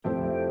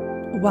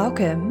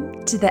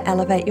Welcome to the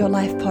Elevate Your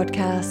Life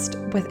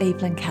podcast with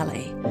Evelyn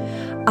Kelly.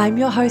 I'm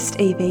your host,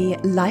 Evie,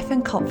 life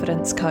and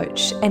confidence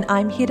coach, and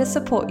I'm here to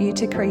support you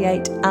to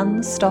create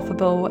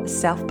unstoppable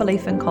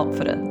self-belief and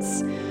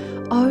confidence,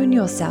 own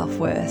your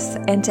self-worth,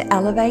 and to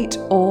elevate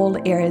all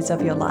areas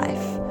of your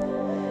life.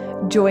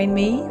 Join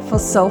me for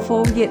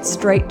soulful yet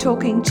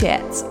straight-talking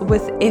chats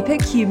with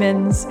epic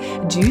humans,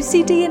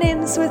 juicy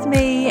D&Ms with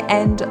me,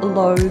 and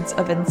loads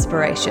of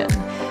inspiration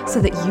so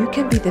that you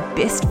can be the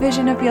best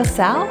version of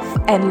yourself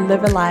and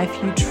live a life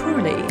you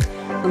truly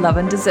love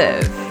and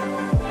deserve.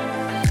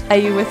 Are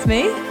you with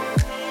me?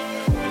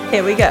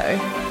 Here we go.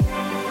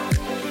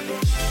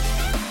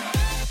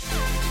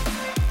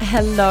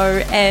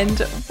 Hello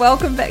and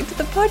welcome back to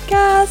the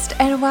podcast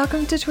and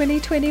welcome to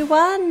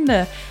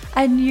 2021.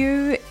 A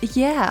new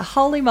year.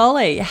 Holy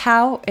moly,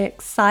 how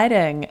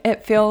exciting.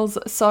 It feels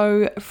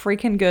so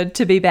freaking good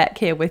to be back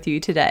here with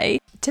you today.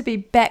 To be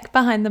back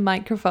behind the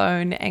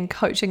microphone and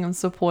coaching and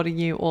supporting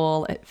you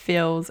all. It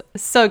feels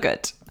so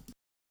good.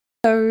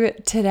 So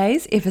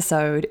today's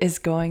episode is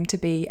going to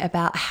be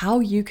about how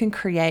you can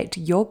create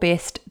your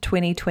best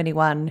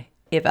 2021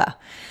 ever.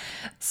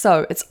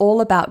 So it's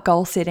all about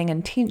goal setting,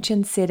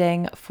 intention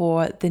setting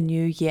for the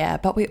new year,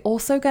 but we're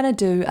also going to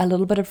do a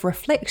little bit of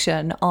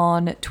reflection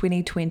on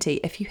 2020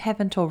 if you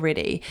haven't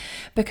already,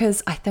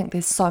 because I think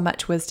there's so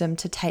much wisdom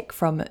to take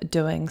from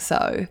doing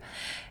so.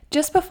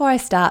 Just before I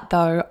start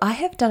though, I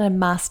have done a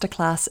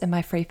masterclass in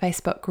my free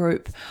Facebook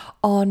group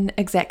on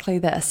exactly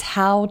this,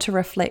 how to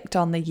reflect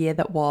on the year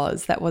that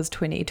was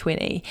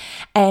 2020,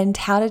 and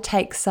how to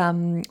take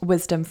some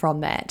wisdom from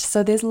that.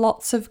 So there's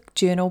lots of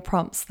journal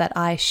prompts that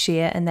I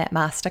share in that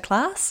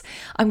masterclass.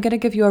 I'm going to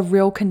give you a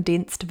real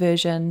condensed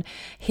version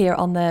here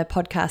on the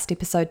podcast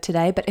episode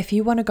today, but if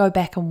you want to go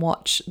back and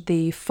watch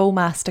the full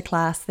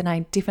masterclass, then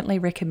I definitely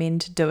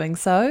recommend doing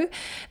so.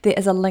 There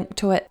is a link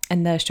to it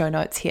in the show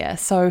notes here.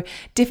 So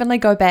definitely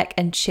go back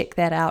and check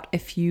that out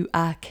if you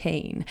are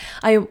keen.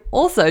 I am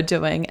also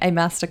doing a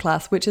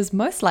masterclass, which is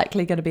most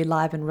likely going to be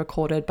live and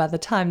recorded by the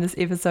time this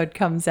episode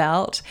comes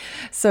out.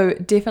 So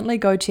definitely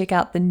go check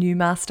out the new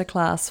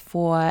masterclass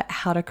for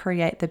how to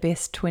create the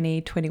best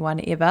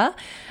 2021 ever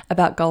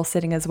about goal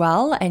setting as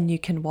well. And you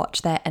can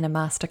watch that in a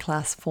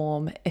masterclass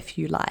form if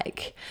you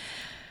like.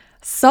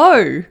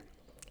 So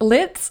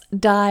let's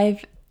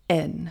dive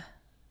in.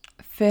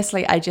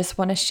 Firstly, I just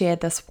want to share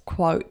this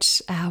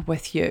quote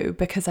with you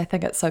because I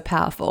think it's so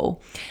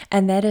powerful.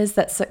 And that is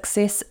that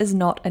success is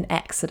not an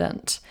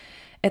accident.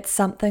 It's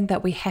something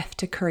that we have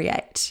to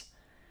create.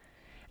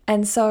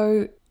 And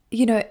so,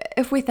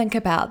 if we think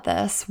about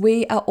this,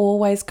 we are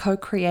always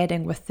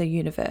co-creating with the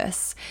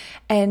universe.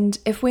 And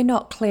if we're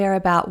not clear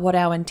about what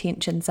our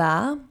intentions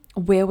are,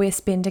 where we're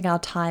spending our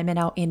time and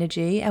our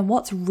energy, and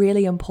what's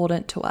really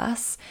important to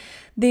us,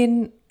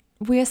 then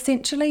we're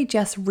essentially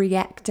just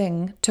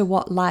reacting to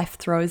what life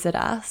throws at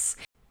us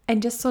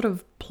and just sort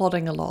of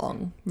plodding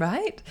along,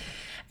 right?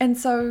 And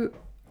so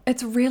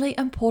it's really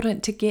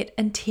important to get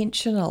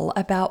intentional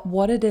about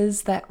what it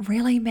is that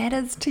really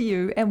matters to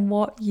you and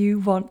what you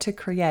want to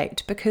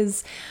create,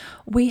 because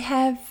we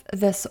have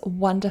this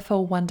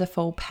wonderful,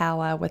 wonderful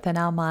power within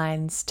our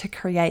minds to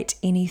create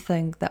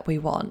anything that we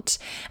want.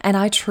 And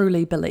I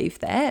truly believe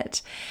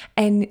that.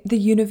 And the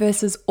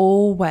universe is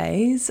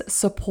always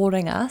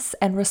supporting us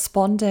and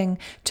responding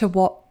to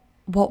what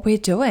we're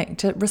doing,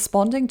 to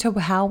responding to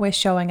how we're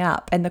showing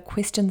up and the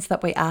questions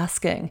that we're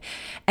asking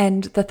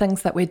and the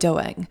things that we're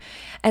doing.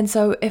 And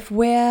so if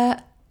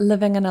we're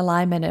living in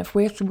alignment, if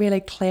we're really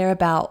clear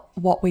about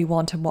what we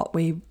want and what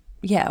we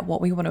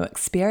want to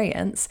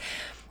experience,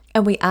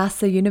 and we ask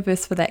the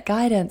universe for that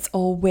guidance,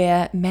 or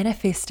we're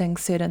manifesting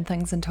certain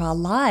things into our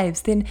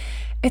lives, then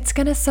it's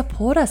going to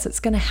support us,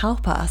 it's going to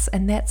help us.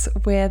 And that's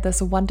where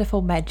this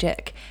wonderful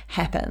magic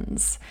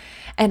happens.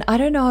 And I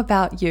don't know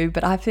about you,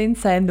 but I've been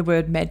saying the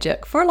word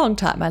magic for a long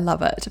time. I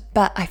love it.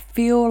 But I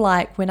feel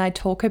like when I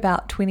talk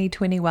about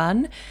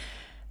 2021,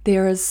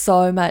 there is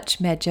so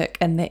much magic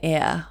in the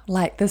air,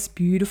 like this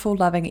beautiful,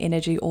 loving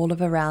energy all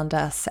around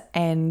us.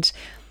 And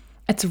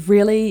it's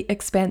really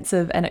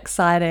expansive and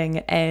exciting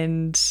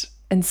and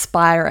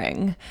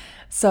inspiring.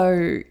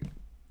 So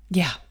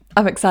yeah,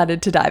 I'm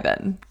excited to dive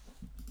in.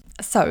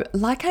 So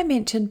like I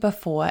mentioned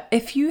before,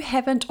 if you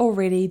haven't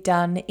already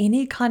done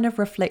any kind of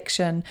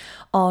reflection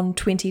on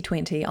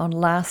 2020, on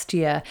last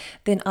year,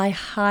 then I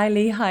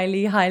highly,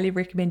 highly, highly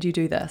recommend you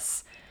do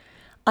this.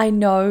 I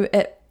know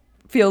it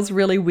feels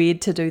really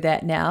weird to do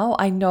that now.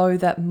 I know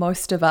that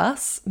most of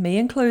us, me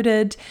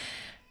included,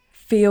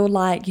 feel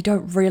like you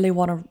don't really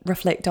want to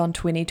reflect on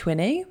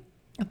 2020.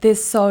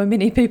 There's so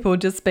many people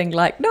just being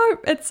like, no,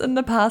 it's in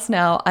the past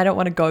now. I don't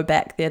want to go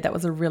back there. That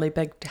was a really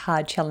big,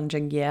 hard,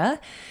 challenging year.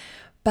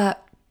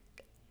 But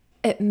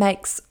It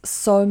makes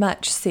so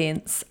much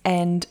sense,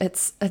 and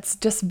it's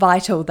just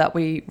vital that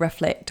we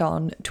reflect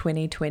on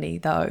 2020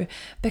 though,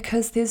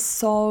 because there's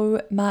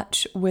so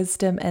much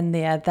wisdom in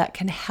there that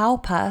can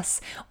help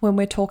us when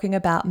we're talking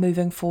about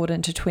moving forward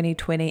into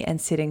 2020 and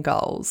setting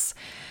goals.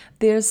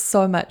 There's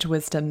so much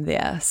wisdom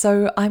there.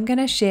 So I'm going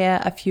to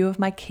share a few of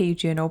my key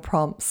journal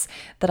prompts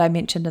that I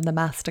mentioned in the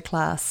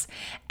masterclass,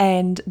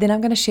 and then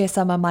I'm going to share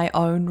some of my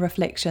own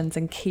reflections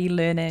and key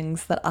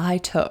learnings that I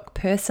took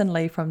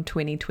personally from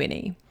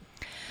 2020.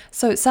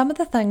 So some of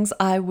the things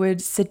I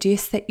would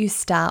suggest that you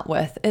start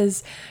with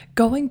is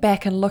going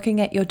back and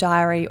looking at your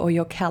diary or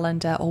your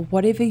calendar or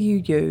whatever you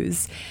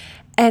use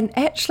and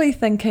actually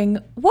thinking,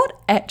 what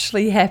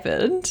actually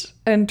happened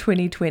in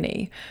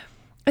 2020?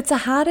 It's a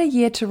harder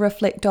year to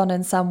reflect on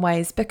in some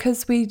ways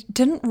because we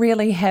didn't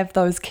really have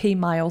those key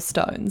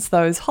milestones,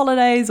 those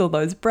holidays or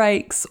those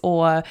breaks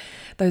or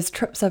those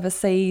trips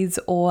overseas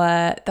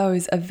or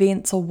those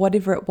events or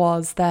whatever it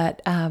was that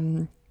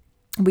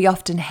we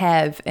often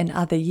have in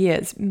other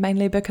years,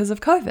 mainly because of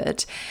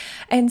COVID.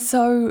 And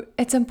so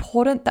it's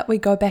important that we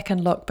go back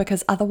and look,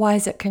 because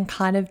otherwise it can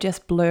kind of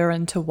just blur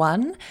into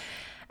one.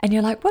 And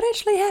you're like, what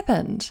actually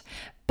happened?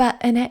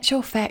 But in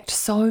actual fact,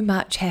 so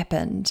much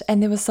happened.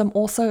 And there was some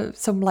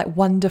like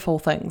wonderful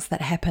things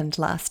that happened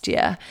last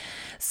year.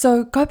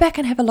 So go back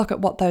and have a look at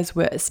what those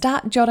were.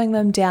 Start jotting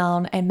them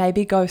down and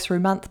maybe go through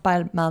month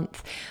by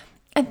month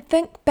and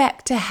think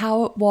back to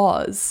how it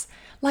was.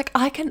 Like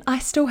I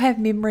still have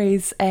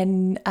memories,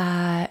 and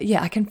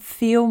I can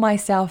feel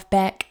myself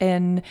back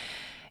in,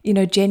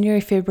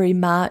 January, February,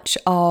 March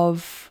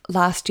of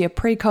last year,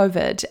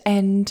 pre-COVID,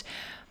 and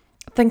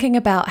thinking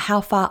about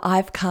how far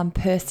I've come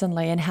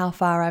personally and how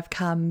far I've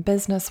come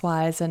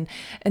business-wise and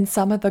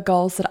some of the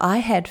goals that I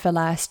had for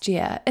last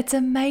year. It's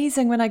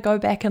amazing when I go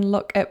back and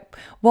look at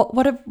what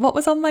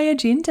was on my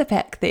agenda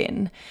back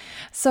then.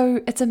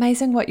 So it's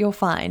amazing what you'll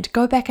find.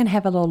 Go back and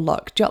have a little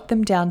look. Jot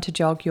them down to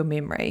jog your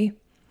memory.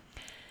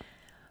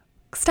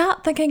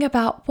 Start thinking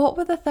about what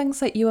were the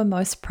things that you were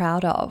most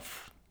proud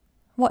of.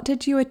 What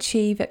did you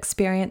achieve,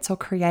 experience, or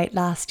create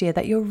last year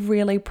that you're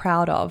really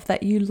proud of,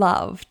 that you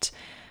loved?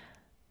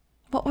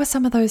 What were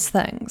some of those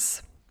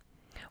things?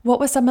 What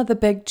were some of the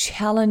big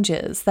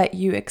challenges that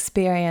you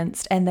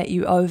experienced and that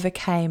you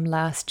overcame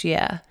last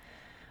year?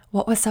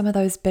 What were some of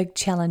those big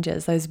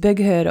challenges, those big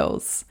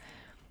hurdles?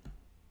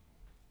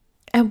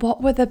 And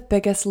what were the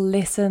biggest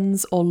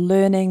lessons or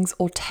learnings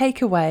or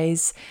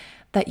takeaways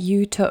that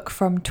you took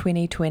from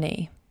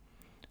 2020?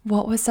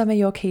 What were some of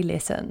your key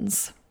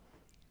lessons?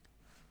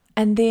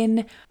 And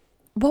then,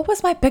 what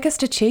was my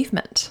biggest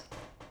achievement?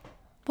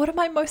 What am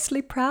I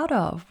mostly proud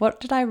of? What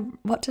did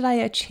I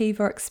achieve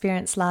or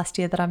experience last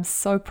year that I'm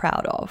so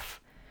proud of?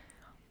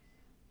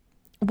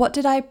 What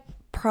did I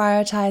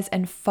prioritize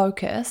and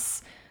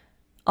focus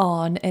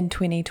on in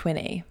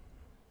 2020?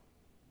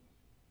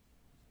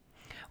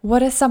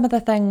 What are some of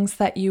the things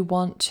that you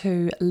want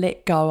to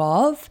let go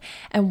of?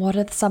 And what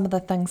are some of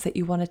the things that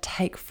you want to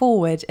take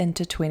forward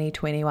into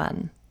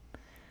 2021?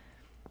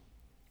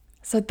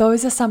 So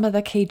those are some of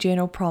the key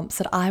journal prompts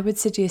that I would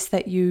suggest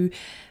that you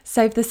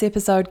save this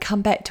episode,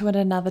 come back to it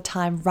another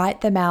time,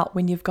 write them out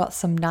when you've got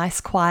some nice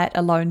quiet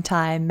alone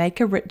time, make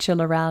a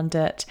ritual around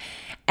it,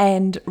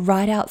 and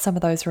write out some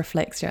of those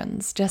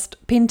reflections. Just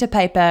pen to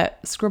paper,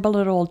 scribble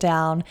it all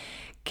down,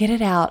 get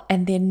it out,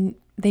 and then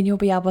you'll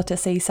be able to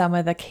see some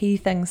of the key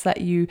things that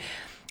you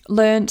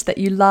learned, that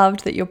you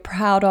loved, that you're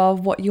proud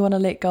of, what you want to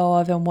let go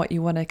of, and what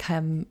you want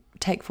to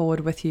take forward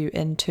with you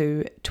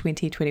into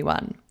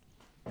 2021.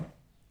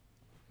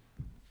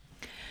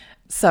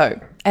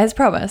 So, as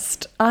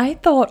promised, I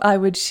thought I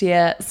would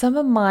share some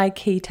of my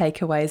key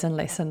takeaways and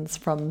lessons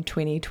from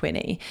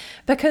 2020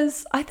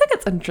 because I think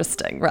it's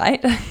interesting, right?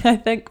 I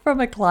think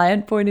from a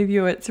client point of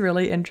view, it's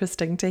really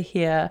interesting to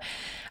hear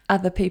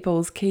other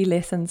people's key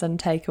lessons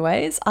and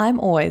takeaways. I'm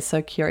always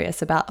so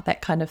curious about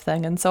that kind of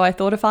thing. And so I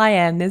thought if I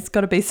am, there's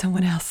got to be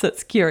someone else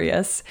that's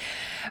curious.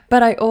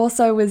 But I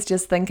also was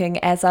just thinking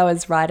as I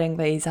was writing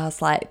these, I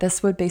was like,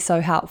 this would be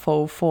so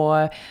helpful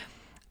for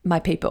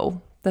my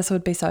people. This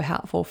would be so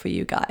helpful for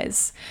you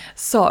guys.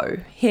 So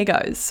here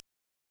goes.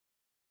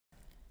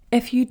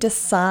 If you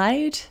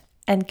decide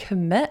and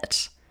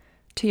commit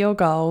to your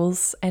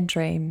goals and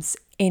dreams,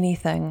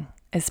 anything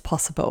is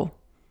possible.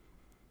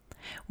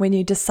 When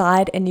you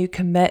decide and you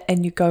commit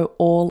and you go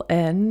all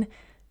in,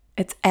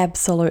 it's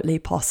absolutely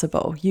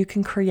possible. You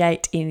can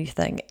create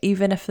anything,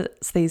 even if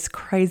it's these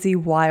crazy,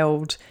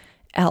 wild,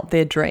 out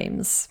there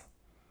dreams.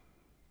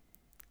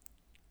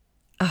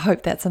 I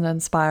hope that's an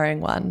inspiring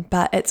one,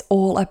 but it's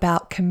all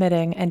about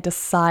committing and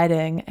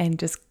deciding and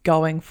just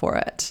going for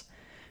it.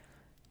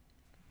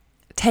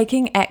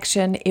 Taking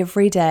action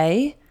every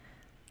day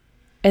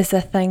is the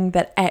thing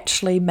that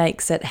actually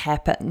makes it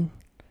happen.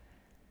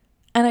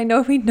 And I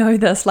know we know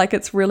this, like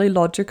it's really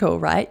logical,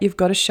 right? You've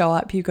got to show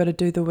up, you've got to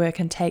do the work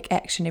and take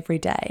action every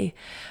day.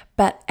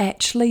 But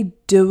actually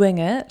doing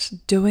it,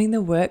 doing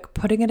the work,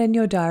 putting it in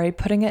your diary,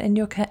 putting it in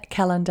your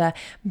calendar,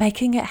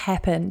 making it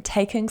happen,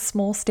 taking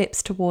small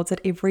steps towards it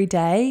every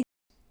day,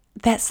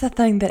 that's the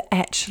thing that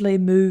actually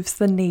moves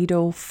the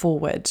needle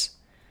forward.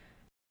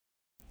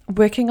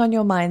 Working on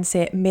your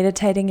mindset,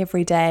 meditating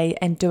every day,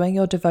 and doing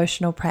your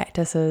devotional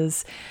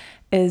practices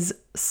is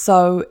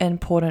so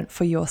important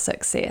for your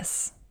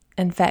success.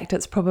 In fact,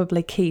 it's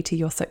probably key to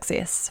your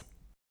success.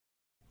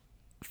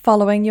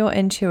 Following your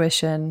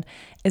intuition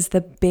is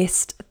the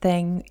best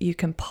thing you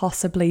can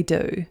possibly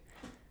do.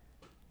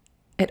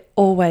 It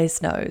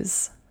always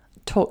knows.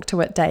 Talk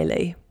to it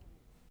daily.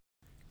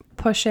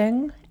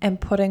 Pushing and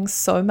putting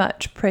so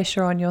much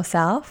pressure on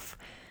yourself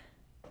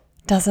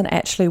doesn't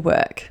actually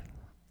work.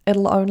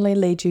 It'll only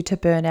lead you to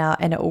burnout,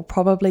 and it will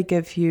probably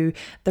give you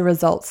the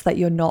results that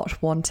you're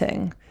not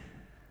wanting.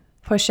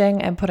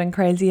 Pushing and putting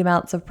crazy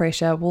amounts of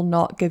pressure will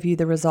not give you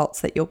the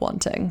results that you're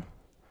wanting.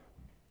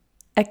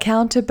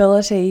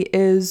 Accountability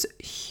is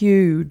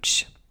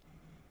huge.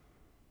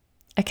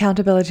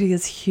 Accountability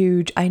is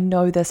huge. I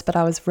know this, but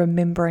I was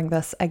remembering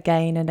this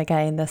again and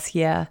again this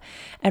year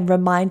and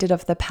reminded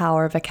of the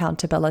power of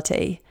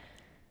accountability.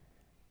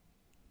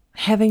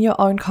 Having your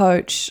own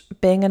coach,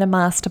 being in a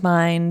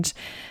mastermind,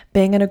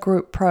 being in a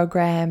group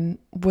program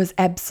was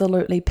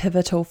absolutely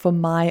pivotal for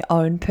my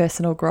own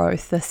personal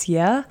growth this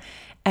year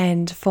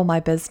and for my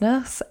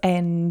business.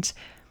 And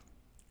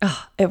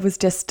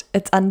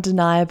it's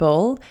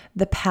undeniable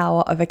the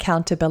power of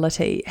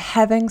accountability.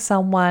 Having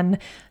someone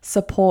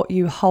support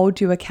you,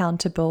 hold you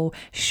accountable,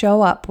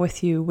 show up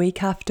with you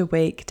week after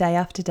week, day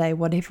after day,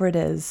 whatever it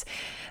is,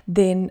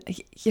 then,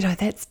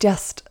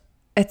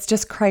 it's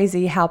just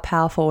crazy how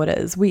powerful it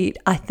is.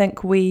 I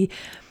think we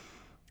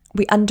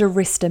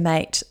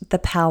underestimate the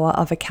power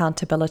of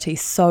accountability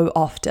so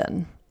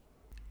often.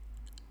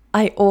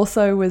 I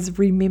also was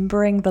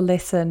remembering the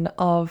lesson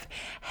of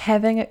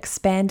having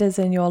expanders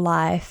in your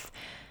life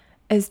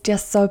is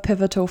just so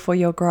pivotal for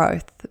your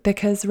growth,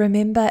 because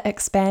remember,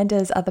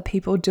 expanders are the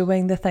people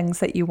doing the things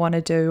that you want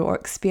to do or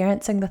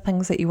experiencing the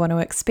things that you want to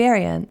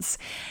experience.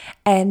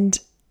 And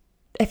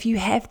if you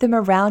have them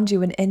around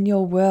you and in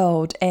your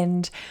world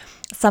and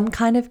some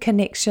kind of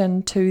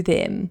connection to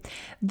them,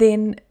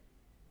 then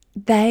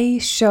they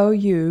show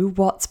you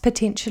what's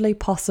potentially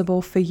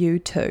possible for you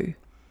too.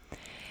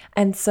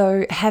 And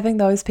so having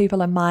those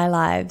people in my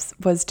lives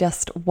was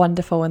just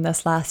wonderful in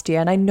this last year.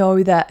 And I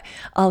know that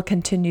I'll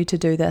continue to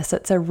do this.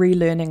 It's a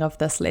relearning of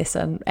this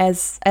lesson,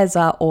 as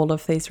are all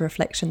of these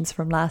reflections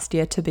from last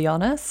year, to be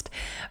honest.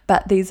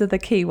 But these are the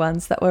key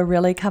ones that were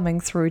really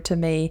coming through to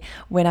me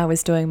when I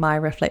was doing my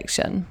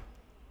reflection.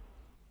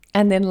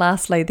 And then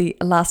lastly, the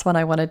last one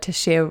I wanted to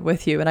share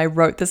with you, and I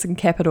wrote this in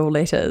capital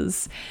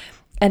letters.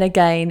 And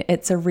again,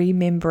 it's a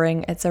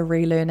remembering, it's a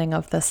relearning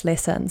of this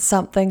lesson,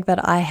 something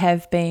that I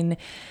have been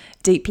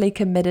deeply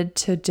committed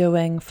to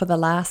doing for the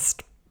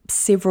last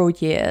several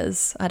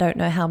years. I don't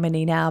know how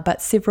many now,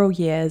 but several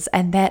years.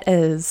 And that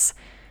is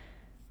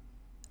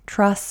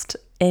trust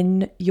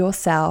in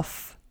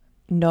yourself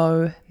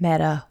no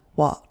matter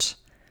what.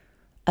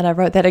 And I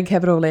wrote that in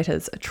capital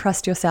letters,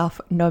 trust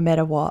yourself no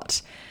matter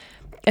what.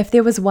 If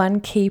there was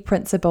one key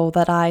principle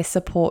that I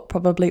support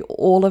probably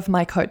all of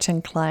my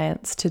coaching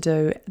clients to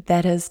do,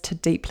 that is to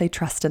deeply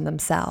trust in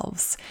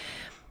themselves.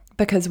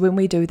 Because when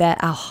we do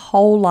that, our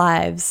whole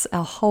lives,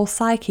 our whole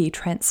psyche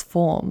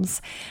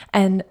transforms.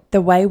 And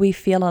the way we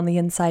feel on the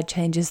inside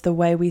changes, the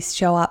way we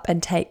show up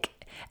and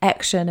take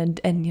action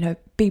and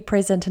be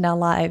present in our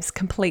lives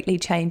completely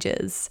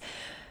changes.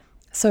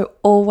 So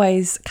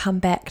always come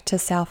back to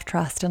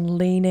self-trust and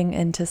leaning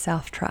into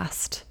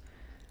self-trust.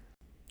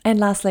 And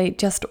lastly,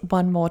 just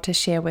one more to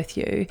share with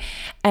you,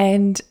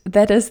 and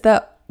that is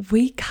that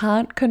we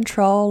can't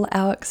control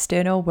our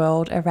external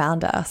world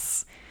around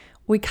us.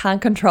 We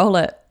can't control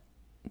it.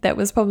 That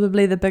was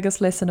probably the biggest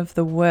lesson of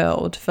the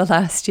world for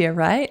last year,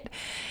 right?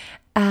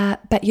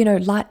 But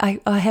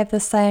I have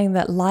this saying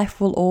that life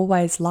will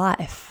always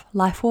life.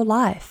 Life will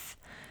life.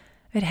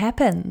 It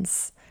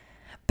happens.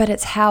 But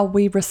it's how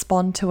we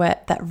respond to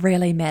it that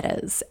really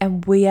matters,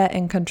 and we are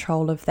in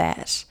control of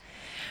that.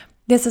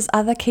 There's this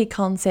other key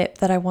concept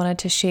that I wanted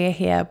to share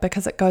here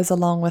because it goes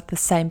along with the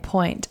same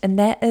point, and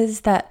that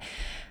is that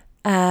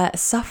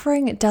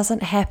suffering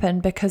doesn't happen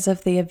because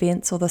of the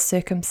events or the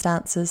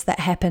circumstances that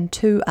happen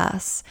to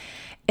us.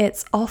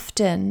 It's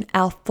often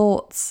our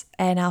thoughts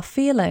and our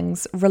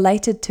feelings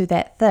related to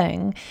that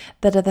thing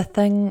that are the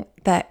thing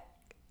that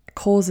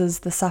causes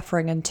the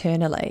suffering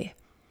internally.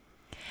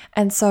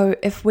 And so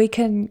if we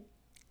can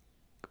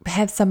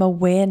have some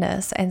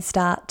awareness and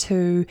start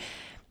to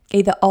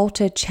either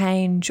alter,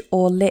 change,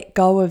 or let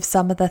go of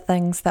some of the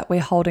things that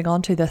we're holding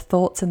on to, the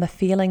thoughts and the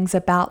feelings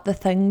about the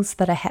things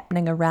that are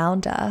happening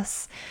around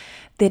us,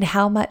 then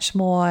how much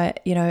more,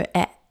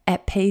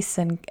 at peace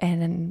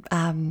and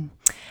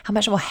how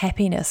much more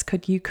happiness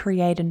could you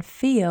create and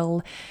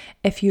feel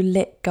if you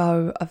let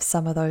go of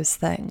some of those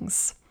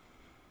things?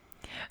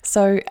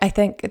 So I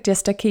think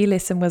just a key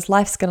lesson was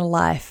life's going to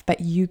life, but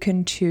you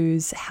can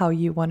choose how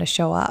you want to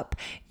show up.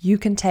 You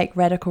can take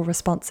radical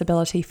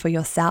responsibility for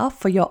yourself,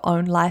 for your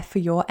own life, for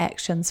your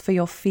actions, for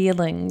your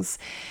feelings.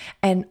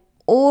 And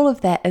all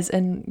of that is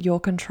in your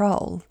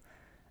control.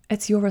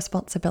 It's your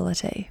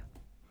responsibility.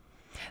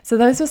 So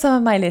those were some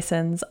of my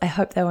lessons. I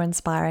hope they were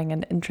inspiring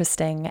and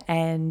interesting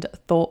and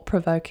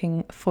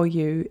thought-provoking for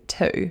you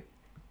too.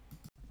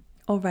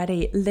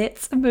 Alrighty,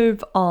 let's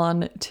move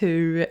on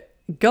to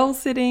goal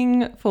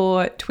setting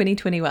for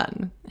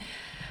 2021.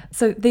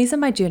 So these are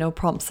my journal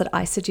prompts that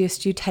I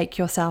suggest you take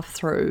yourself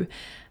through.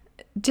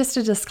 Just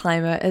a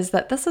disclaimer is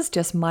that this is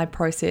just my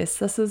process.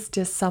 This is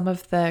just some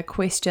of the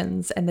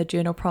questions and the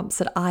journal prompts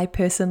that I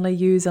personally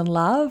use and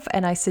love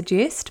and I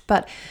suggest,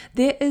 but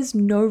there is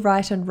no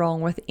right and wrong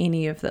with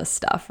any of this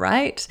stuff,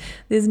 right?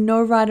 There's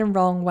no right and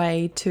wrong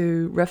way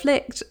to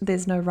reflect.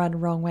 There's no right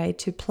and wrong way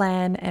to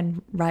plan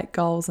and write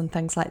goals and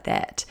things like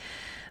that.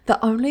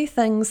 The only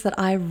things that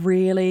I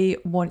really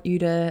want you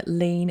to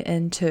lean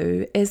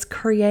into is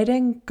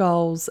creating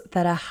goals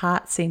that are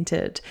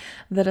heart-centered,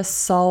 that are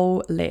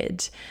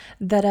soul-led,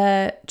 that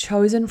are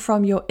chosen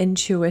from your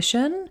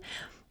intuition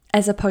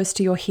as opposed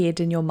to your head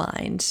and your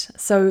mind.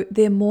 So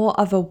they're more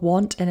of a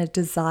want and a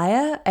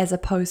desire as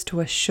opposed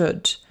to a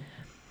should.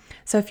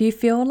 So if you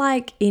feel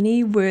like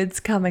any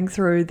words coming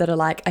through that are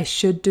like, I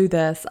should do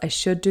this, I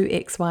should do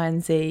X, Y,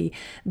 and Z,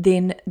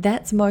 then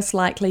that's most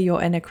likely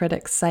your inner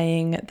critic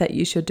saying that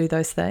you should do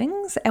those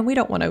things. And we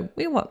don't want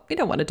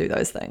to do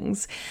those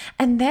things.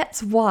 And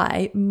that's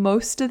why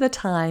most of the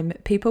time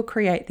people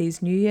create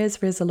these New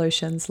Year's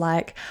resolutions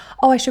like,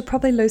 oh, I should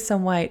probably lose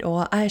some weight,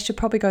 or I should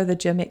probably go to the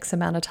gym X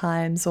amount of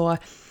times, or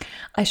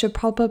I should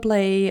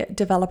probably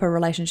develop a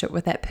relationship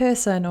with that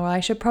person, or I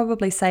should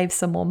probably save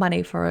some more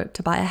money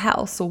to buy a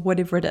house, or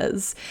whatever it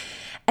is.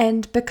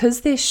 And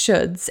because they're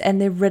shoulds and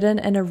they're written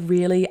in a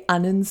really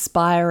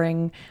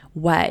uninspiring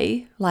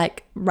way,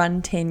 like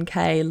run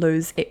 10K,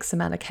 lose X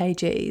amount of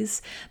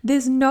kgs,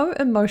 there's no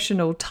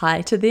emotional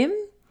tie to them.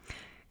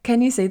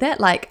 Can you see that?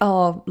 Like,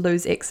 oh,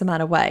 lose X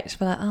amount of weight.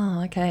 We're like,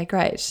 oh, okay,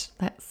 great.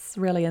 That's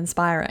really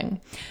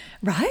inspiring,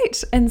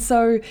 right? And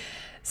so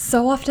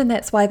often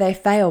that's why they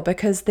fail,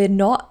 because they're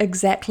not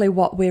exactly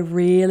what we're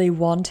really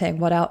wanting,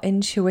 what our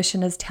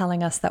intuition is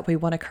telling us that we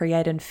want to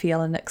create and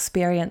feel and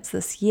experience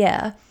this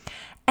year.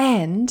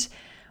 And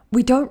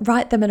we don't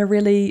write them in a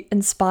really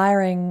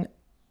inspiring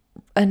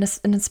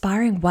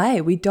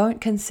way. We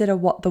don't consider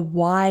what the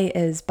why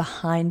is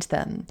behind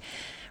them.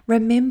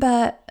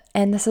 Remember,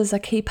 and this is a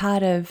key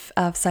part of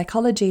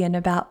psychology and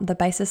about the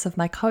basis of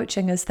my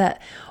coaching, is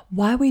that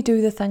why we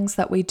do the things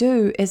that we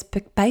do is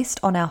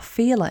based on our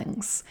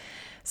feelings.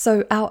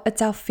 So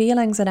it's our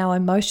feelings and our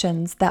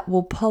emotions that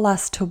will pull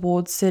us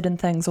towards certain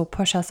things or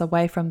push us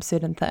away from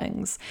certain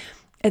things.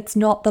 It's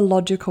not the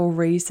logical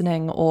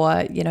reasoning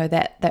or,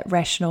 that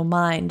rational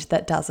mind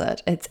that does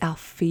it. It's our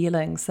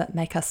feelings that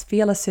make us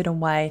feel a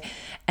certain way,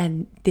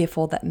 and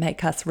therefore that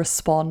make us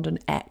respond and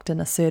act in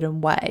a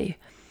certain way.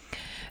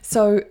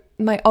 So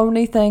my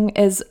only thing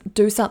is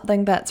do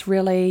something that's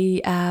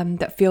really,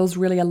 that feels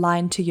really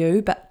aligned to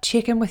you, but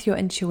check in with your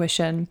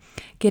intuition.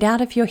 Get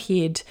out of your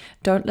head.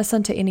 Don't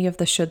listen to any of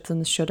the shoulds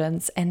and the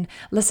shouldn'ts, and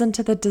listen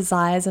to the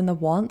desires and the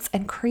wants,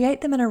 and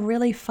create them in a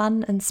really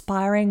fun,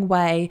 inspiring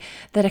way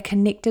that are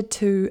connected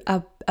to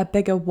a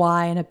bigger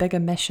why and a bigger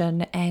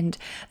mission, and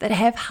that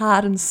have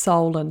heart and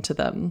soul into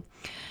them.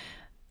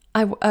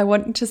 I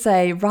want to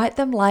say, write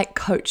them like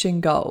coaching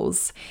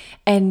goals.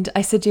 And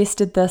I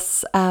suggested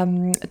this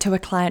to a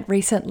client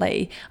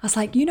recently. I was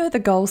like,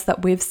 the goals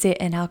that we've set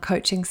in our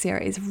coaching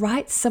series,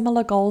 write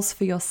similar goals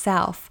for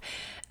yourself,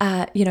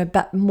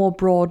 but more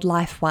broad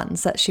life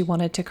ones that she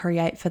wanted to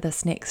create for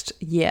this next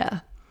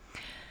year.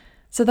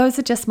 So those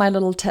are just my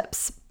little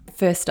tips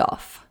first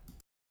off.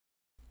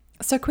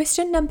 So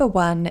question number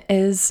 1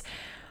 is,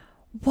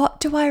 what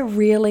do I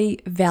really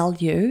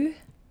value?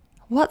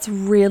 What's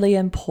really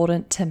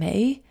important to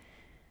me?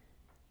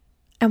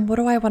 And what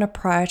do I want to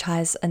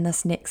prioritize in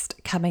this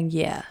next coming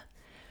year?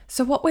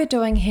 So what we're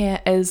doing here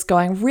is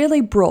going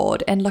really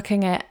broad and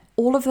looking at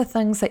all of the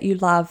things that you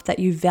love, that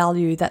you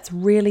value, that's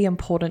really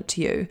important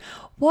to you.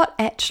 What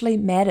actually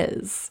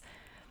matters?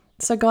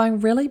 So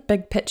going really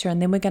big picture,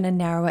 and then we're going to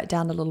narrow it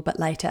down a little bit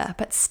later.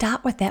 But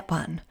start with that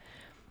one.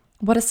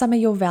 What are some of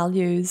your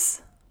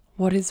values?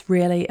 What is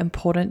really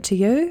important to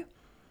you?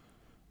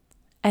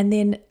 And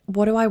then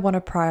what do I want to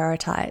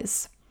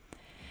prioritize?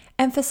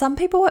 And for some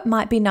people, it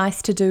might be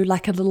nice to do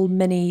like a little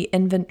mini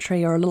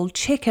inventory or a little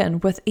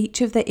check-in with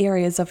each of the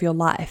areas of your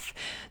life.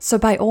 So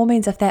by all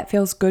means, if that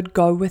feels good,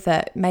 go with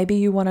it. Maybe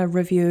you want to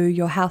review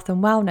your health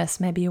and wellness.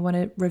 Maybe you want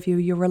to review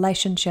your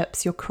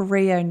relationships, your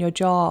career and your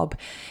job,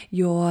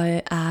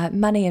 your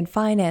money and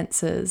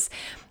finances.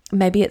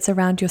 Maybe it's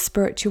around your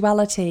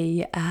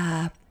spirituality,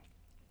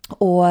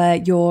 or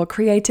your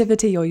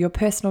creativity or your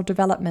personal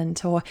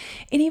development, or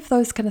any of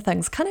those kind of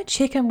things. Kind of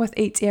check in with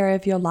each area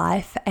of your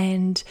life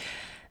and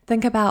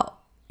think about,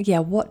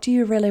 what do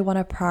you really want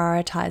to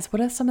prioritize?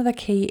 What are some of the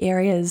key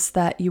areas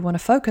that you want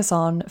to focus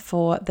on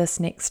for this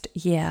next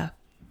year?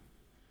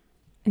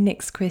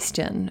 Next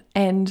question,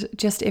 and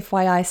just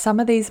FYI, some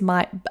of these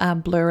might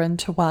blur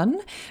into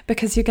one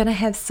because you're going to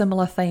have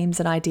similar themes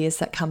and ideas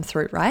that come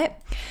through, right?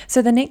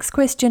 So the next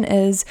question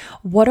is,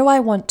 what do I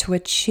want to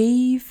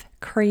achieve,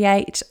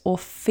 create, or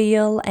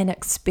feel and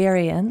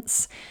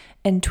experience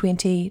in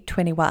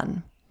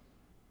 2021?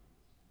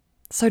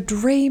 So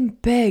dream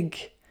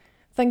big.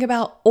 Think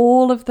about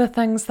all of the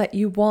things that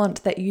you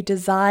want, that you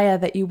desire,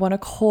 that you want to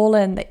call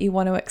in, that you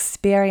want to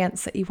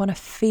experience, that you want to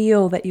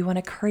feel, that you want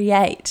to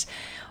create.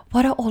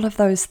 What are all of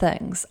those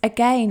things?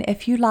 Again,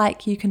 if you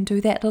like, you can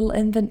do that little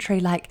inventory,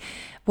 like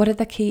what are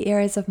the key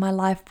areas of my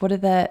life? What are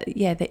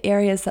the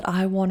areas that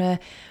I want to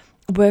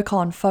work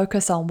on,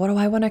 focus on? What do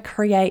I want to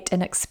create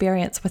and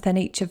experience within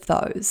each of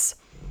those?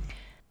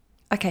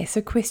 Okay,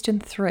 so question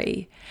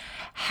 3.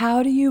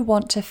 How do you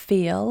want to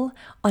feel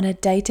on a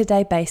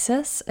day-to-day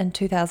basis in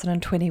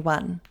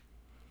 2021?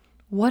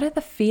 What are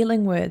the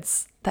feeling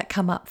words that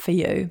come up for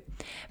you?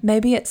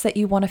 Maybe it's that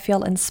you want to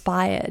feel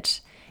inspired.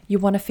 You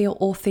want to feel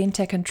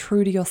authentic and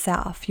true to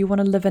yourself. You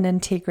want to live in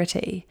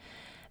integrity.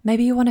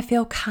 Maybe you want to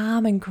feel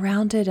calm and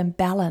grounded and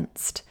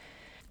balanced.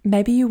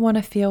 Maybe you want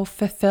to feel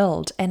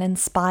fulfilled and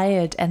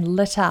inspired and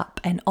lit up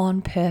and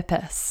on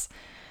purpose.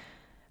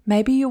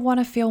 Maybe you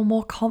want to feel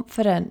more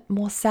confident,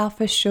 more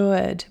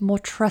self-assured, more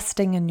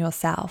trusting in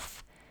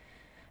yourself.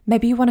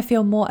 Maybe you want to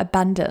feel more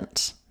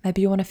abundant.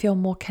 Maybe you want to feel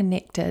more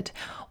connected.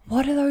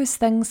 What are those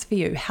things for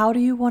you? How do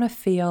you want to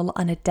feel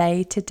on a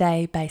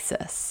day-to-day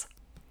basis?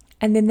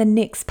 And then the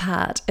next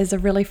part is a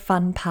really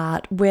fun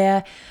part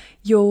where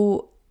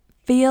you'll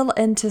feel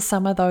into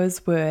some of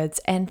those words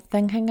and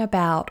thinking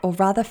about, or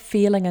rather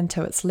feeling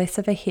into, it's less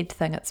of a head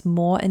thing, it's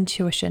more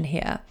intuition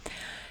here.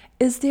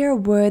 Is there a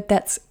word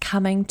that's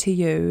coming to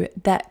you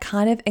that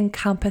kind of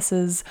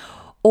encompasses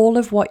all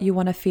of what you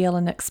want to feel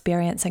and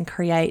experience and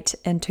create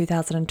in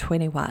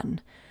 2021?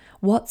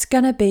 What's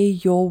going to be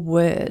your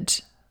word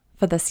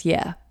for this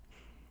year?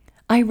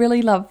 I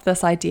really love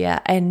this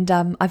idea, and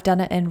I've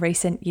done it in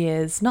recent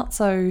years, not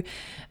so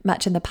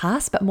much in the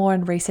past, but more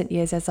in recent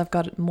years as I've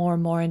got more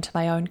and more into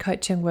my own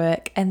coaching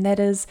work. And that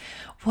is,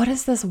 what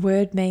does this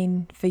word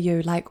mean for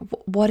you? Like,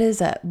 what is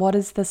it? What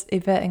is this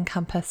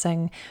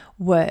ever-encompassing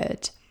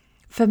word?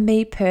 For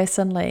me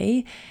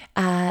personally,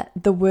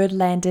 the word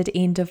landed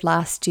end of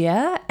last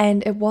year,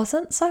 and it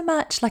wasn't so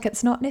much like,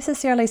 it's not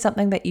necessarily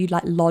something that you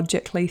like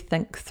logically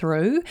think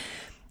through.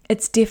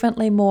 It's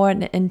definitely more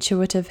an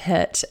intuitive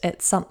hit.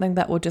 It's something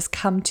that will just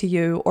come to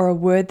you, or a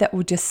word that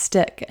will just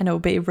stick and it will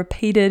be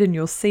repeated and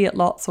you'll see it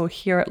lots or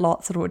hear it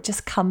lots, and it will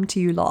just come to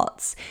you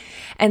lots.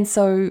 And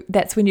so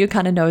that's when you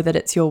kind of know that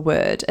it's your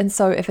word. And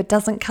so if it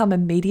doesn't come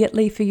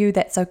immediately for you,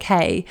 that's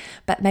okay,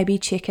 but maybe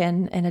check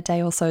in a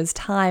day or so's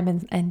time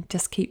and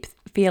just keep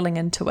feeling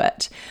into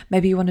it.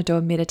 Maybe you want to do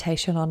a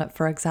meditation on it,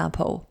 for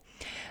example.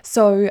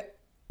 So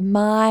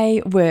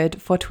my word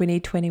for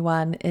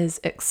 2021 is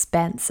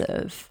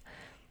expansive.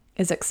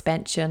 Is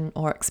expansion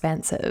or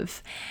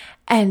expansive.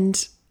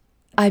 And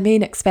I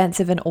mean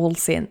expansive in all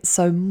sense.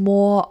 So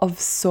more of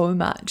so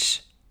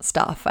much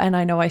stuff. And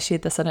I know I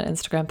shared this in an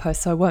Instagram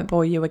post, so I won't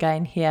bore you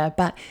again here,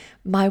 but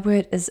my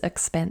word is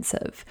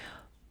expansive.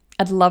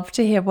 I'd love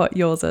to hear what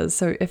yours is.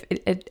 So if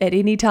at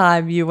any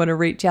time you want to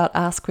reach out,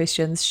 ask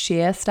questions,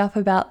 share stuff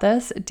about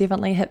this,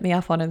 definitely hit me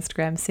up on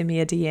Instagram, send me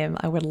a DM.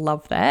 I would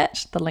love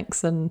that. The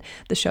link's in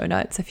the show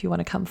notes if you want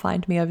to come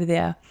find me over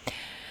there.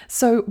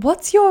 So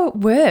what's your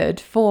word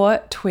for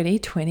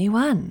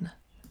 2021?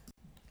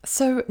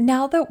 So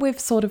now that we've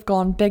sort of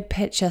gone big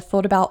picture,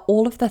 thought about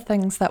all of the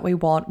things that we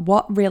want,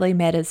 what really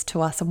matters to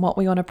us and what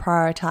we want to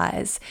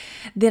prioritize,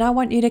 then I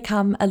want you to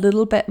come a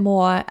little bit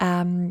more,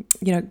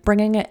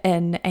 bringing it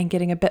in and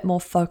getting a bit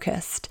more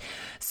focused.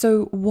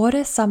 So what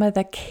are some of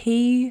the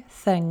key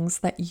things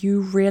that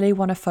you really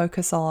want to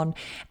focus on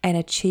and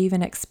achieve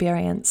and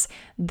experience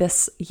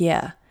this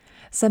year?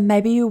 So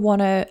maybe you want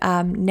to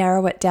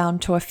narrow it down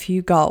to a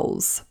few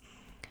goals.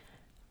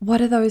 What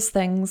are those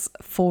things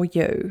for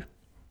you?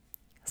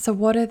 So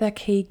what are the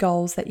key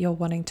goals that you're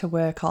wanting to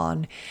work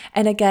on?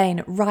 And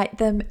again, write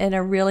them in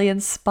a really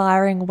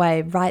inspiring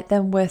way. Write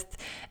them with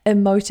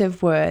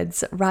emotive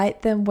words.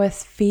 Write them with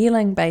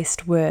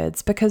feeling-based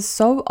words, because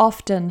so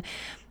often,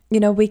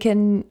 we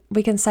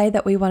can say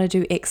that we want to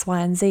do X, Y,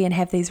 and Z and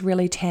have these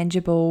really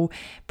tangible,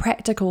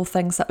 practical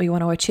things that we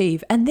want to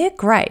achieve. And they're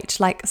great.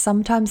 Like,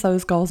 sometimes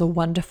those goals are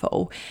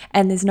wonderful,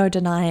 and there's no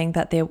denying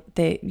that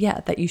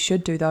that you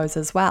should do those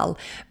as well.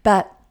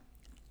 But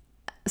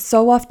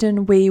so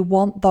often we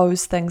want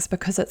those things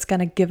because it's going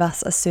to give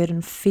us a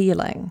certain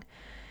feeling.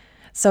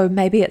 So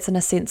maybe it's in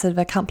a sense of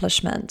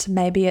accomplishment.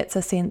 Maybe it's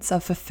a sense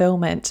of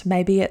fulfillment.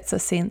 Maybe it's a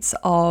sense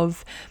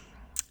of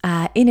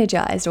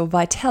energized or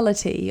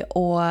vitality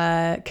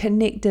or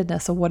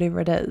connectedness or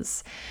whatever it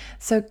is.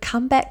 So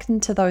come back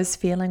into those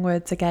feeling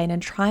words again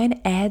and try and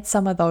add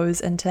some of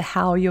those into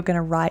how you're going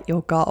to write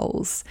your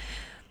goals.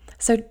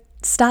 So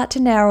start to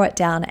narrow it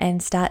down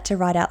and start to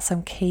write out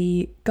some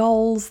key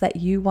goals that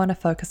you want to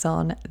focus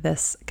on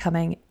this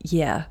coming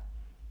year.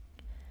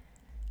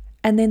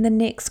 And then the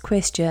next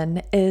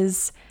question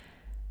is,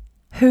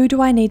 who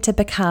do I need to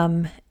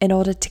become in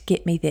order to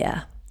get me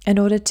there? In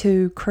order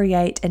to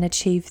create and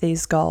achieve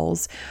these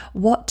goals,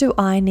 what do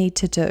I need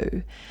to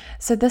do?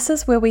 So this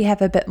is where we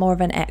have a bit more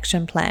of an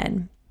action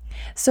plan.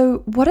 So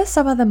what are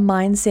some of the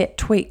mindset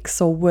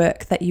tweaks or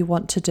work that you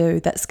want to do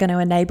that's going to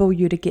enable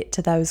you to get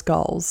to those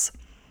goals?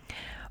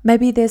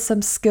 Maybe there's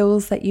some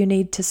skills that you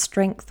need to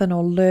strengthen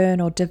or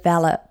learn or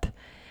develop.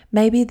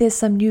 Maybe there's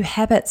some new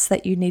habits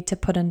that you need to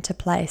put into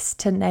place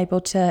to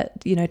enable to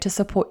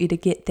support you to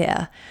get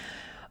there.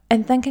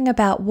 And thinking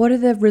about what are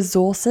the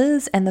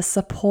resources and the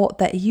support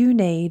that you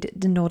need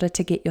in order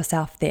to get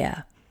yourself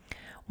there.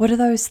 What are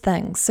those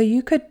things? So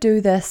you could do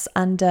this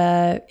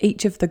under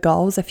each of the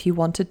goals if you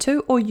wanted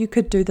to, or you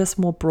could do this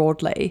more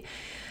broadly.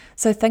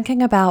 So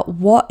thinking about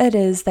what it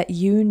is that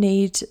you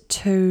need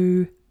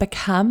to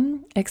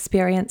become,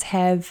 experience,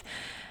 have,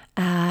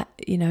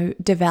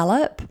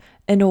 develop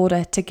in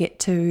order to get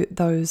to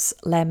those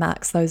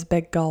landmarks, those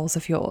big goals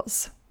of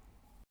yours.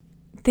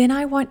 Then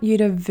I want you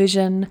to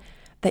vision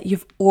that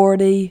you've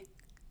already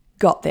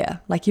got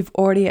there, like you've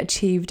already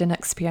achieved and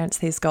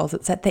experienced these goals.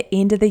 It's at the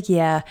end of the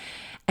year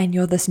and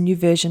you're this new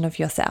version of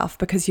yourself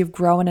because you've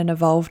grown and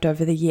evolved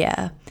over the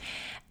year.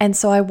 And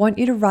so I want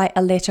you to write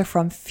a letter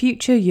from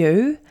future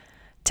you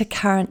to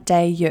current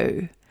day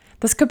you.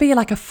 This could be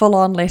like a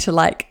full-on letter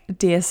like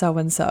Dear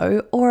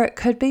So-and-so, or it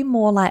could be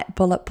more like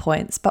bullet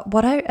points. But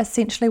what I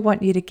essentially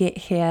want you to get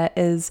here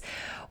is,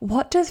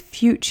 what does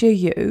future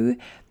you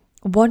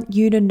want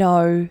you to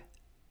know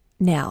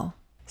now?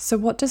 So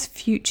what does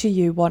future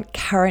you want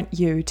current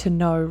you to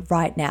know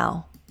right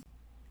now?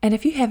 And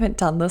if you haven't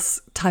done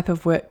this type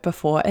of work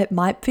before, it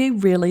might be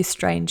really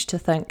strange to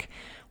think,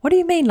 what do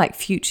you mean like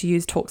future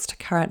you talks to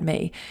current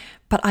me?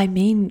 But I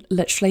mean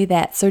literally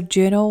that. So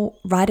journal,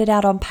 write it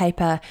out on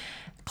paper,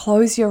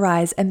 close your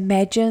eyes,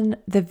 imagine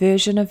the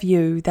version of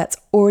you that's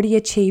already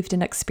achieved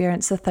and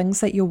experienced the things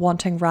that you're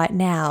wanting right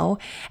now,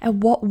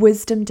 and what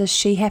wisdom does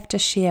she have to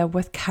share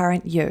with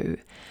current you?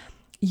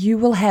 You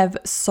will have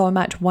so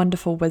much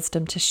wonderful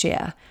wisdom to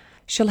share.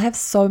 She'll have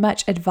so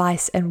much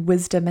advice and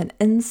wisdom and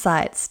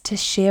insights to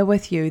share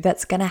with you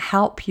that's going to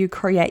help you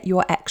create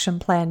your action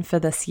plan for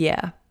this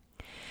year.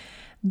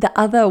 The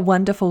other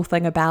wonderful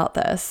thing about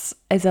this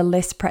is in a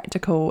less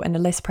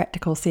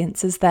practical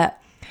sense is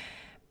that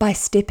by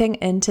stepping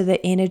into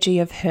the energy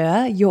of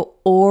her, you're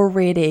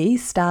already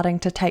starting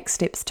to take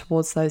steps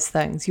towards those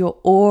things. You're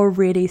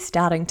already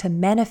starting to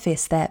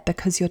manifest that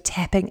because you're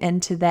tapping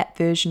into that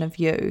version of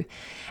you.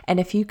 And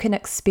if you can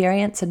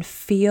experience and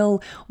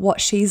feel what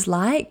she's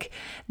like,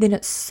 then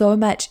it's so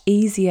much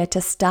easier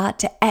to start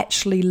to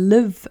actually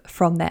live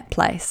from that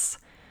place.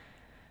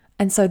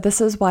 And so this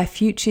is why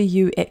future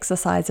you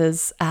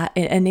exercises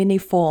in any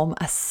form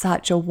are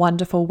such a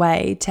wonderful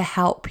way to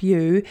help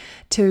you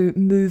to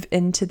move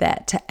into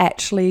that, to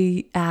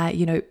actually,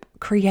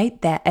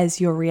 create that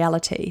as your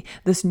reality,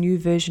 this new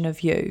version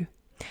of you.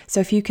 So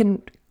if you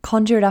can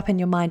conjure it up in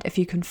your mind, if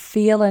you can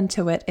feel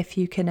into it, if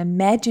you can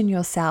imagine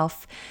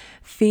yourself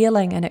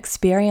feeling and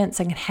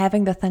experiencing and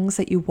having the things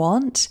that you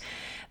want,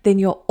 then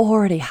you're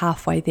already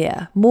halfway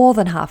there, more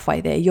than halfway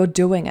there. You're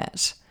doing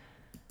it.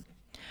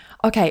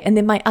 Okay, and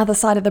then my other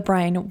side of the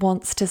brain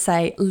wants to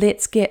say,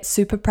 let's get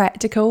super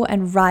practical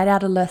and write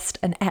out a list,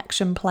 an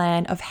action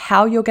plan of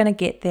how you're going to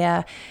get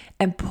there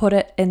and put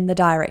it in the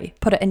diary,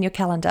 put it in your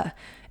calendar.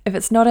 If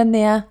it's not in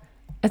there,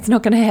 it's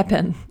not going to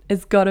happen.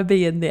 It's got to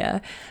be in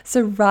there.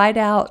 So write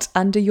out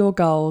under your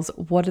goals,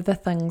 what are the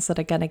things that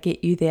are going to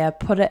get you there,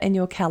 put it in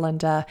your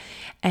calendar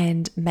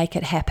and make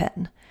it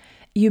happen.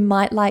 You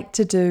might like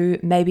to do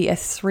maybe a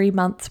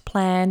 3-month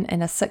plan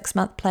and a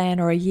 6-month plan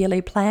or a yearly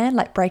plan,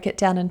 like break it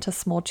down into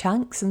small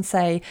chunks and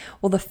say,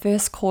 well, the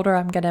first quarter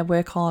I'm going to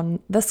work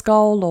on this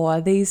goal or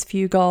these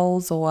few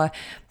goals, or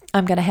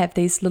I'm going to have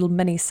these little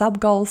mini sub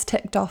goals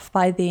ticked off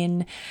by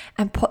then,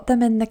 and put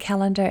them in the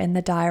calendar, in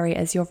the diary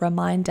as your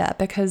reminder,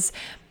 because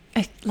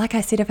like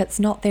I said, if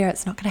it's not there,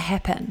 it's not going to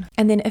happen.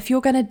 And then if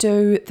you're going to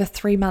do the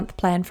 3-month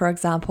plan, for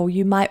example,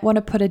 you might want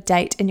to put a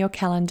date in your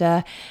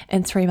calendar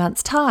in 3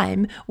 months'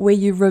 time where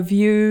you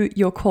review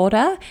your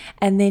quarter,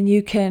 and then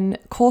you can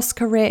course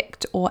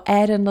correct or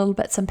add in little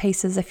bits and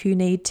pieces if you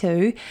need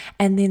to,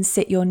 and then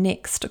set your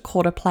next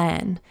quarter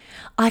plan.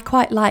 I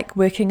quite like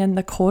working in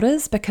the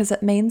quarters because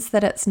it means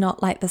that it's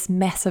not like this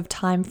massive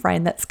time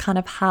frame that's kind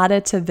of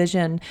harder to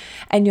vision,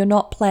 and you're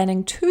not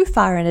planning too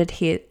far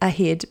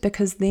ahead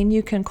because then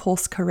you can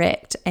course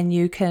correct and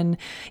you can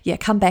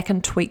come back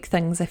and tweak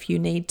things if you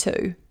need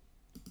to.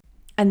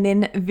 And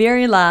then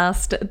very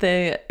last,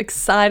 the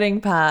exciting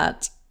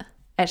part,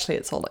 actually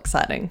it's all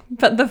exciting,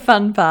 but the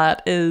fun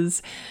part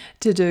is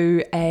to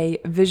do a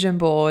vision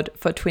board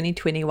for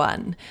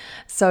 2021.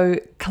 So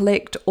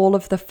collect all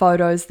of the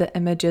photos, the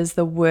images,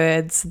 the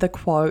words, the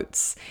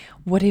quotes,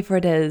 whatever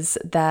it is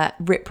that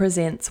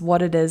represents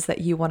what it is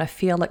that you want to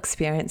feel,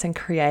 experience, and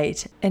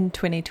create in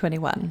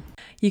 2021.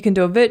 You can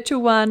do a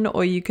virtual one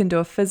or you can do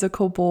a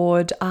physical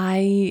board.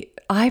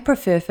 I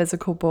prefer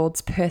physical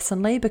boards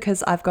personally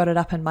because I've got it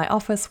up in my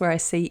office where I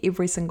see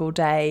every single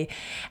day,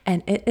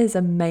 and it is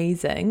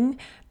amazing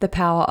the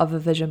power of a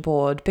vision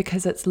board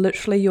because it's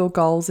literally your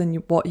goals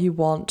and what you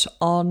want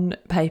on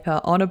paper,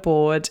 on a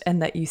board,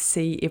 and that you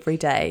see every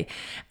day.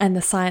 And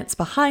the science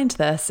behind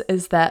this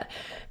is that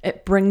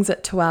it brings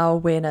it to our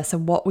awareness,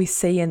 and what we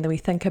see and we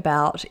think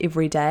about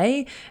every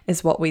day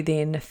is what we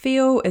then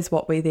feel, is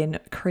what we then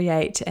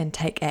create and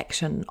take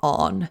action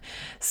on.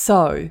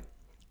 So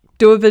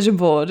do a vision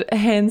board.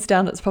 Hands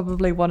down, it's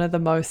probably one of the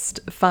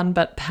most fun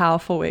but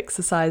powerful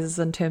exercises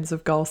in terms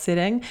of goal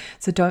setting.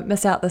 So don't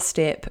miss out this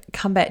step.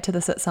 Come back to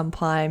this at some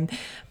time.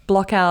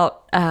 Block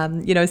out,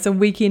 some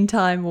weekend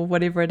time or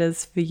whatever it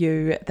is for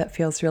you that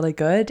feels really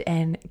good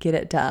and get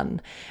it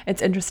done.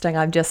 It's interesting.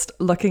 I'm just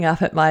looking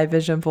up at my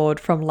vision board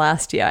from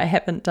last year. I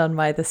haven't done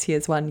my this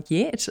year's one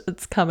yet.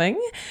 It's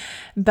coming,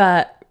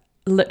 but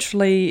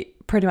literally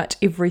pretty much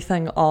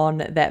everything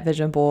on that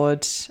vision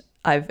board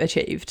I've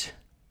achieved.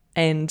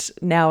 And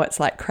now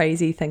it's like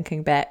crazy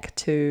thinking back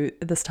to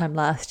this time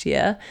last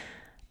year.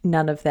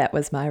 None of that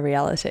was my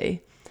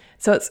reality.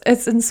 So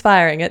it's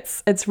inspiring.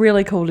 It's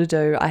really cool to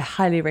do. I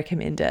highly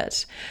recommend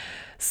it.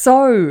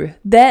 So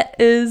that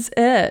is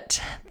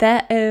it.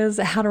 That is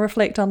how to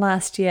reflect on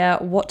last year,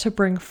 what to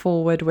bring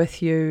forward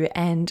with you,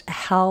 and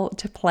how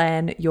to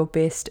plan your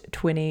best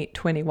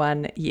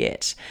 2021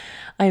 yet.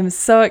 I am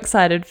so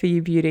excited for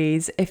you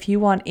beauties. If you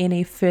want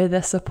any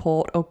further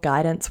support or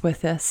guidance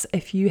with this,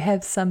 if you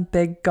have some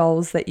big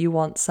goals that you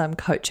want some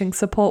coaching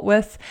support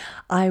with,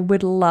 I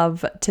would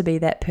love to be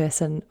that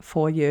person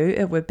for you.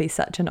 It would be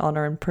such an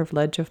honor and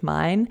privilege of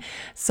mine.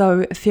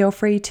 So feel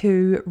free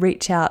to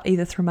reach out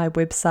either through my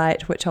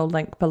website, which I'll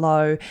link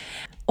below,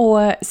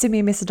 or send me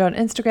a message on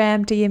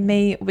Instagram, DM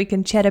me. We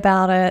can chat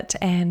about it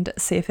and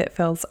see if it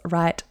feels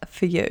right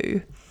for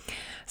you.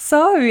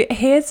 So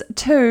here's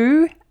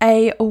to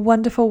a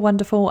wonderful,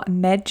 wonderful,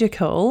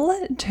 magical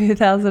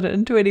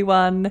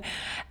 2021.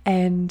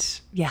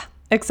 And yeah,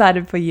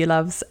 excited for you,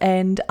 loves.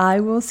 And I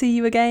will see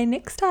you again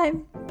next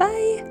time.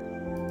 Bye.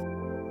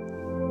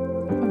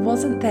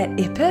 Wasn't that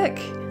epic?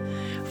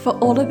 For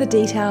all of the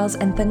details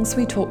and things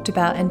we talked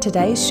about in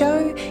today's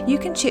show, you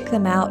can check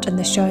them out in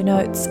the show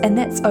notes, and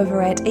that's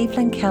over at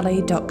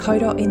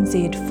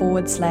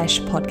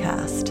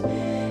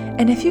evelynkelly.co.nz/podcast.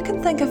 And if you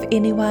can think of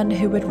anyone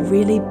who would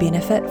really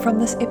benefit from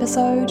this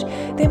episode,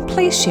 then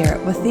please share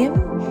it with them.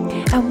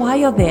 And while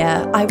you're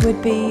there, I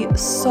would be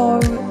so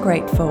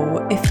grateful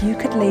if you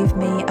could leave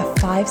me a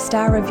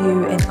 5-star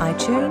review in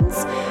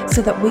iTunes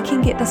so that we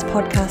can get this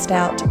podcast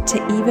out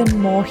to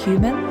even more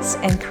humans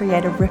and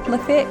create a ripple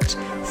effect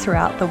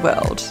throughout the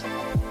world.